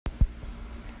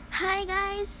Hi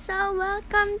guys, so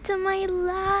welcome to my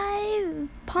live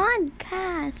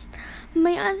podcast.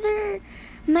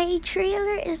 My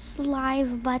trailer is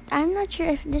live, but I'm not sure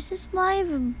if this is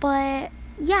live, but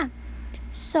yeah.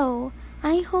 So,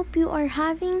 I hope you are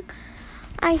having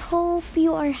fun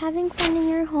in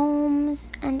your homes,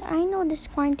 and I know this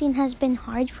quarantine has been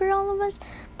hard for all of us,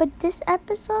 but this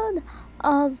episode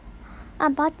of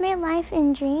about my life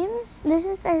and dreams, this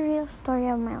is a real story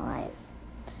of my life.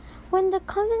 When the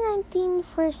COVID-19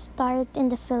 first started in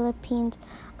the Philippines,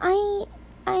 I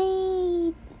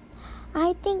I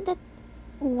I think that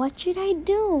what should I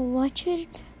do? What should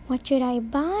I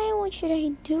buy? What should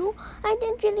I do? I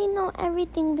didn't really know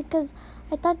everything because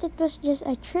I thought it was just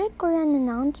a trick or an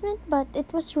announcement, but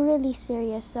it was really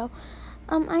serious. So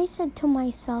I said to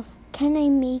myself, can I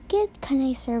make it? Can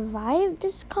I survive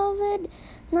this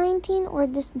COVID-19 or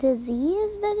this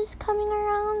disease that is coming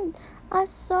around us?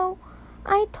 So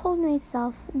I told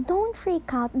myself, don't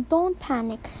freak out, don't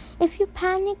panic. If you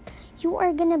panic, you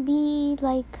are gonna be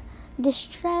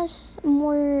distressed,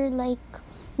 more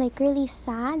really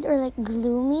sad or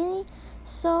gloomy.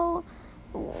 So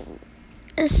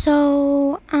I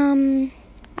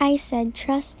said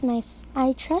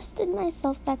I trusted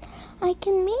myself that I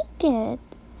can make it.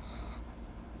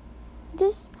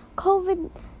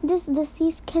 This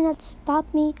disease cannot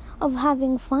stop me of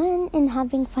having fun in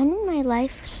my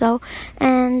life. So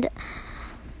and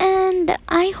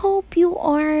I hope you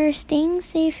are staying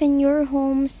safe in your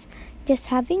homes, just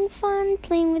having fun,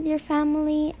 playing with your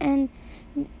family, and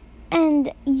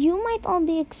you might all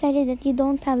be excited that you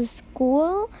don't have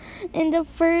school in the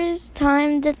first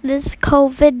time that this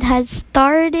COVID has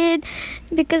started,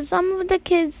 because some of the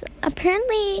kids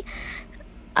apparently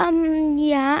I'm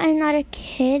not a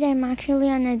kid, I'm actually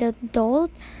an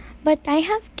adult, but I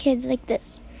have kids like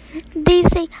this. They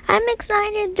say, I'm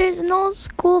excited there's no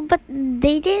school, but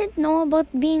they didn't know about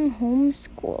being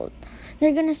homeschooled.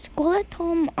 They're gonna school at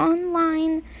home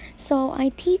online, so I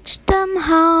teach them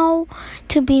how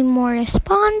to be more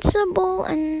responsible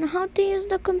and how to use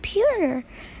the computer,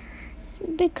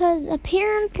 because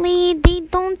apparently they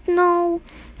don't know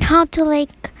how to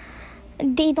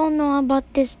they don't know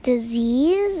about this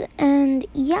disease. And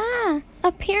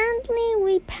apparently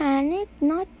we panicked,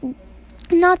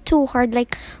 not too hard,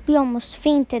 we almost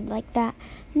fainted like that.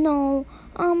 No,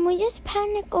 we just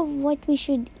panicked of what we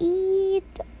should eat.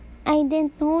 I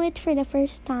didn't know it for the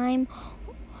first time,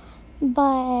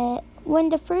 but when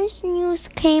the first news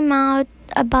came out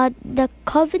about the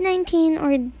COVID-19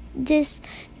 or this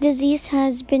disease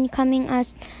has been coming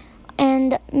us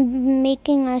and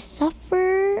making us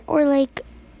suffer,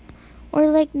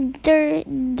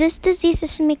 this disease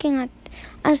is making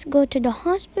us go to the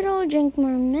hospital, drink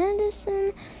more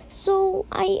medicine. So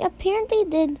I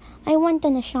went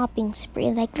on a shopping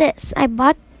spree like this. I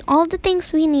bought all the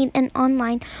things we need and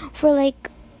online for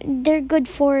they're good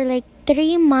for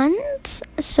 3 months.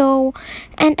 So,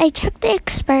 and I checked the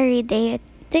expiry date.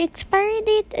 The expiry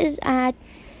date is at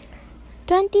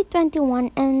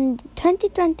 2021, and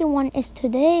 2021 is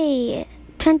today.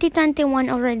 2021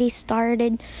 already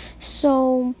started.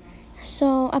 So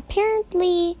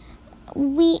apparently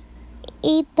we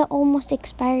ate the almost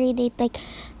expiry date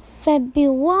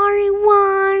February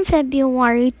 1,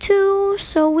 February 2.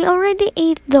 So we already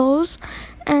ate those,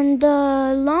 and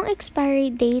the long expiry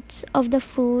dates of the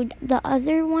food, the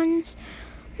other ones,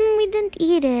 we didn't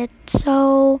eat it.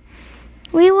 So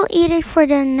we will eat it for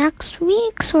the next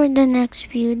weeks or the next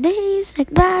few days,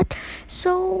 like that.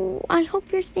 So I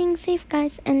hope you're staying safe,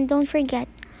 guys, and don't forget,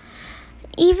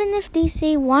 even if they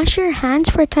say wash your hands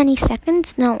for 20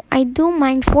 seconds, no, I do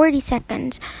mine 40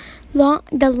 seconds.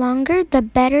 The longer, the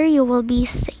better you will be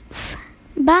safe.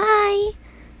 Bye!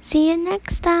 See you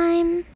next time!